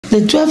The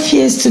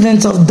 12-year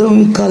student of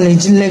Dowen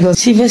College, Lagos,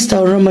 Sylvester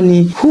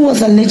Oromoni, who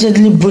was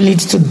allegedly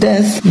bullied to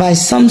death by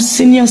some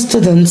senior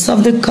students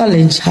of the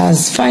college,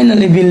 has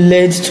finally been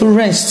laid to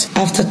rest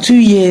after 2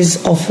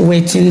 years of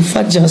waiting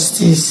for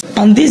justice.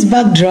 On this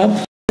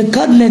backdrop, the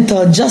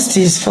coordinator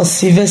justice for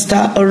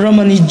Sylvester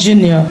Oromoni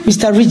Junior,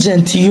 Mr.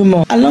 Regent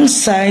Yumo,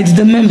 alongside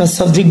the members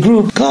of the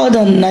group, called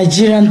on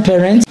Nigerian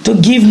parents to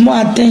give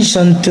more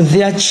attention to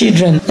their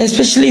children,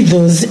 especially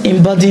those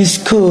in boarding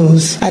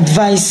schools,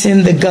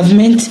 advising the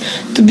government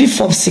to beef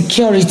up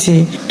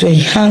security to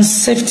enhance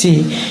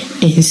safety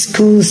in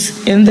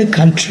schools in the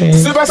country.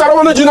 Sylvester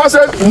Oromoni Junior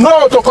said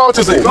no to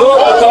cultism,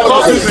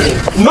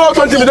 no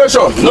to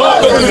intimidation,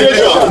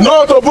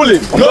 no to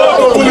bullying,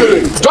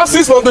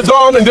 Justice must be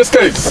done in this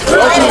case.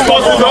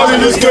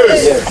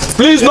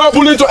 Please, no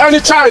bullying to any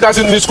child that's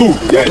in the school.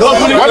 Yes.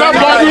 Whether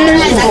body,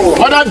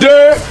 whether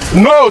day,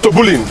 no to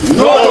bullying.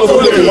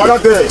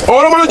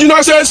 Oromoni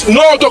Junior says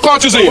no to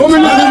cultism,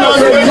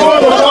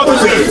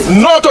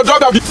 no to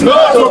drug abuse, no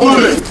to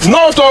bullying,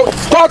 no to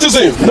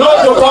cultism,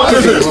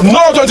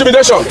 no to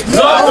intimidation.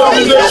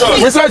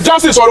 We said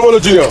justice for Oromoni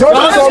Junior.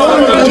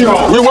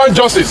 We want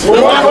justice.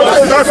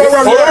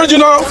 Oromoni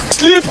Junior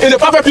sleep in the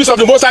perfect peace of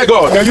the Most High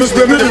God.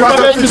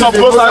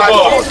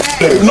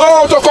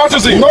 No to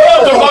cultism.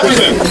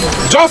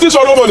 Justice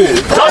for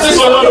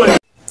Oromoni.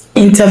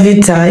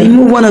 Interview time.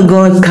 We want to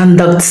go and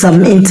conduct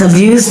some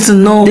interviews to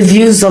know the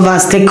views of our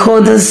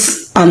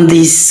stakeholders on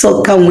this.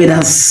 So come with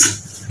us.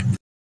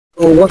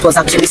 What was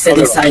actually said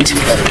inside?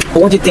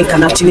 What do you think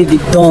can actually be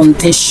done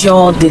to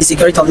ensure the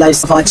security of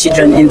lives of our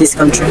children in this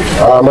country?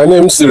 My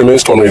name still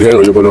remains Comrade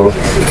Henry Oyobodo,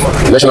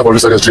 National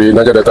Police Secretary,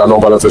 Niger Delta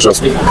Non-Violent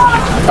Sessions.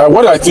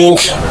 What I think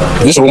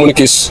this Oromoni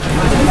case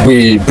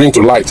we bring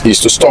to light is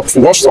to stop,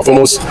 first and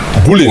foremost,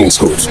 bullying in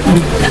schools.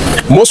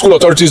 Most school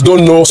authorities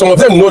don't know, some of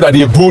them know that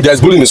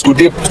there's bullying in school.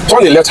 They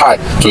turn a left eye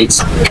to it.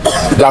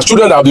 There are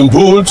children that have been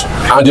bullied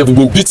and they've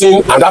been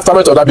beaten, and after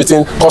of that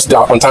beating caused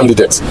their untimely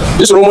death.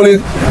 This Oromoni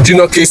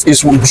Junior case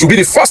should be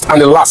the first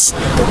and the last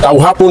that will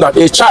happen, that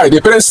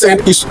a parent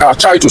send his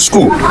child to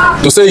school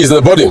to say he's in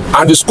the boarding,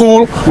 and the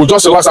school will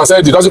just relax and say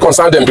it doesn't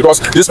concern them because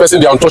this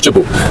person, they are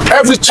untouchable.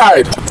 Every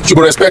child should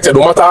be respected,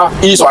 no matter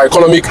his or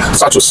economic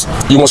status.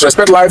 You must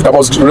respect life. That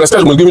was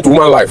respect will be given to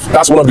human life.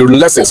 That's one of the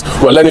lessons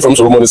we're learning from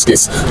Oromoni's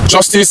case.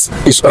 Justice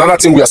is another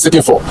thing we are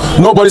seeking for.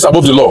 Nobody's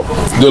above the law.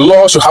 The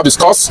law should have its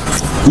course.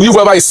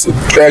 Whoever is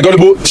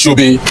gullible should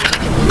be.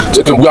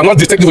 We are not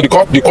detecting for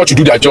the court should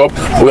do their job.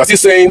 We are still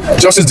saying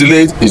justice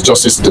delayed is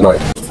justice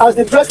denied. As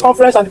the press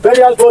conference and the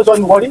burial goes on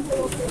in Wari,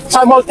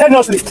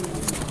 simultaneously,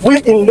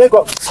 we in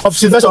Lagos of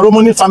Sylvester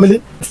Oromoni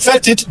family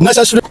felt it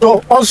necessary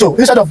to also,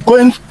 instead of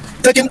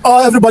taking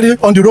everybody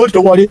on the road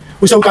to Wari,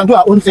 we said we can do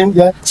our own thing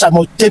here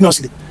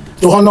simultaneously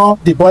to honor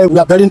the boy we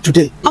are burying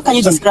today. How can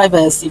you describe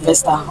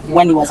Sylvester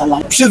when he was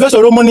alive? Sylvester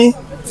Oromoni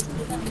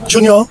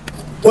Junior,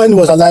 when he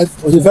was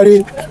alive, was a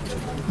very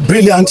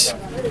brilliant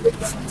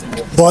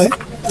boy,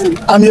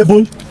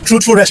 amiable,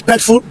 truthful,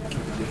 respectful,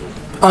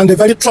 and a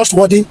very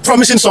trustworthy,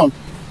 promising son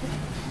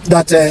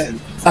that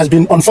has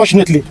been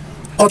unfortunately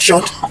cut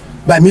short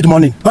by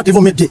mid-morning, not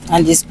even midday.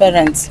 And his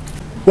parents?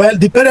 Well,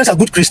 the parents are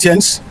good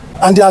Christians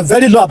and they are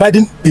very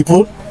law-abiding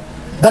people.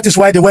 That is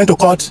why they went to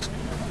court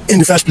in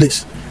the first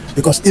place.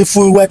 Because if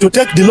we were to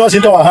take the laws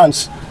into our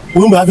hands, we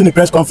wouldn't be having a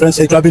press conference,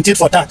 it would have been tit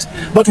for tat.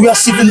 But we are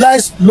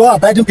civilized,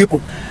 law-abiding people,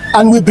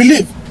 and we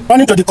believe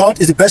running to the court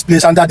is the best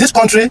place, and that this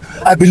country,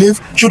 I believe,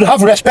 should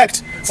have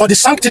respect for the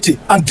sanctity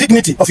and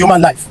dignity of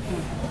human life.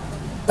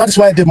 That is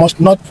why they must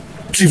not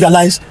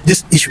trivialize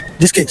this issue,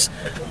 this case.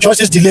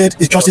 Justice delayed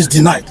is justice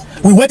denied.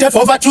 We waited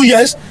for over 2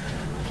 years,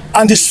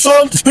 and the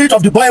spirit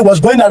of the boy was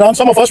going around.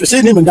 Some of us were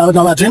seeing him in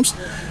our dreams,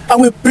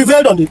 and we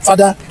prevailed on the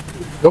father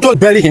to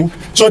bury him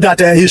so that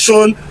his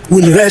soul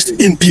will rest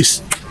in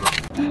peace.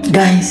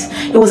 Guys,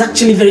 it was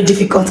actually very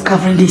difficult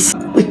covering this.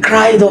 We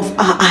cried off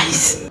our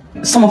eyes.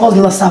 Some of us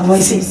lost our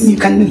voices. You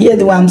can hear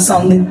the way I'm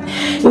sounding.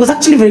 It was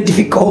actually very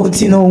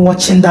difficult,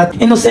 watching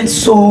that innocent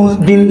soul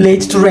being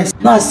laid to rest.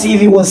 Not as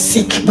if he was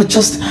sick, but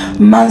just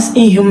man's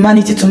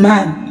inhumanity to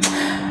man.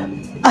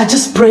 I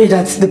just pray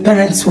that the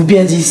parents will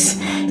bear this.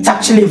 It's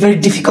actually a very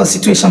difficult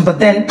situation, but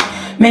then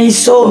may his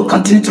soul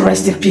continue to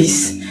rest in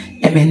peace.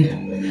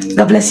 Amen.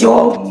 God bless you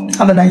all.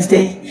 Have a nice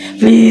day.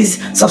 Please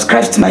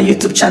subscribe to my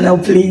YouTube channel,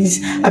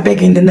 please. I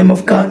beg you in the name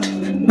of God.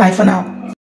 Bye for now.